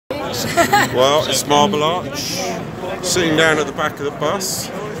Well, it's Marble Arch, sitting down at the back of the bus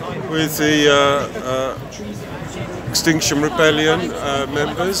with the Extinction Rebellion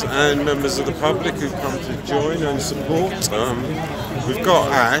members and members of the public who come to join and support. We've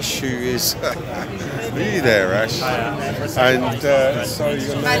got Ash, who is... Are you there, Ash? And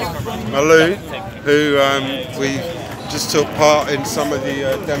Malou, who we just took part in some of the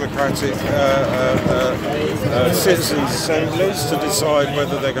democratic citizens' assemblies to decide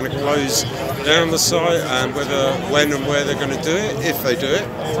whether they're going to close down the site and when and where they're going to do it, if they do it.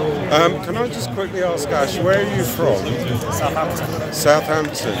 Can I just quickly ask Ash, where are you from? Southampton.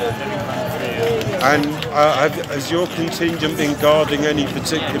 Southampton. And has your contingent been guarding any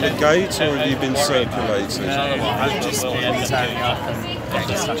particular gate, or have you been circulating? No, I've just been turning up and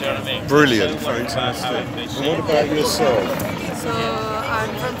just Brilliant, fantastic. And what about yourself? So I'm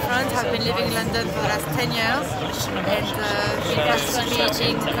from France, I've been living in London for the last 10 years and been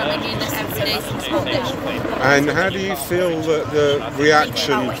participating, coming in every day since Monday. And how do you feel that the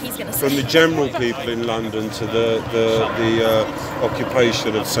reaction from the general people in London to the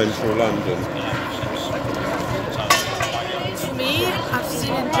occupation of central London? To me, I've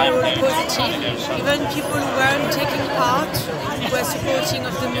seen it very positive. Even people who weren't taking part were supporting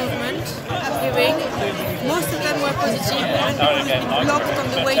of the movement, appearing. Most of them were positive, even people who've been blocked on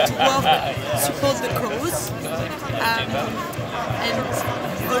the way to work support the cause. And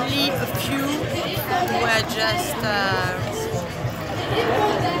only a few were just,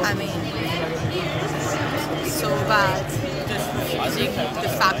 so bad, just refusing the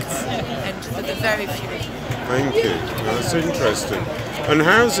facts, and the very few. Thank you. That's interesting. And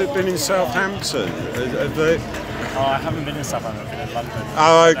how's it been in Southampton? Have they... Oh, I haven't been in Southampton, I've been in London.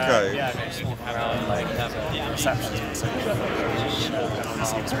 Oh, okay. Yeah, I just walk around like receptions and so everyone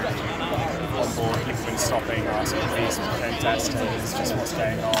seems really on board. People have been stopping, asking reasons, protesters, just what's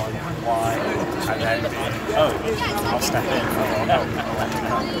going on, why, and then I'll step in and I'll help.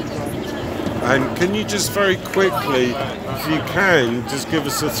 And can you just very quickly, if you can, just give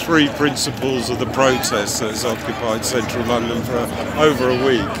us the 3 principles of the protest that has occupied central London for over a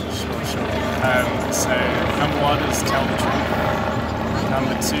week? So number 1 is tell the truth.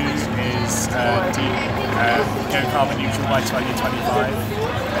 Number 2 is go carbon neutral by 2025.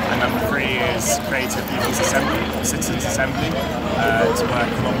 And number 3 is create a people's assembly, citizens' assembly, to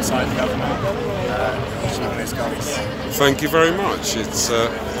work alongside the government, achieving those goals. Thank you very much. It's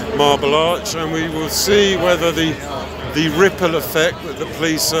Marble Arch, and we will see whether the ripple effect that the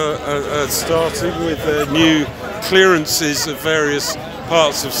police are starting with their new clearances of various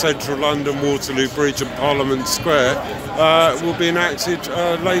parts of central London, Waterloo Bridge and Parliament Square, will be enacted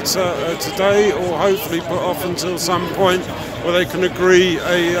later today, or hopefully put off until some point where they can agree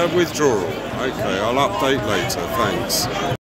a withdrawal. Okay, I'll update later. Thanks.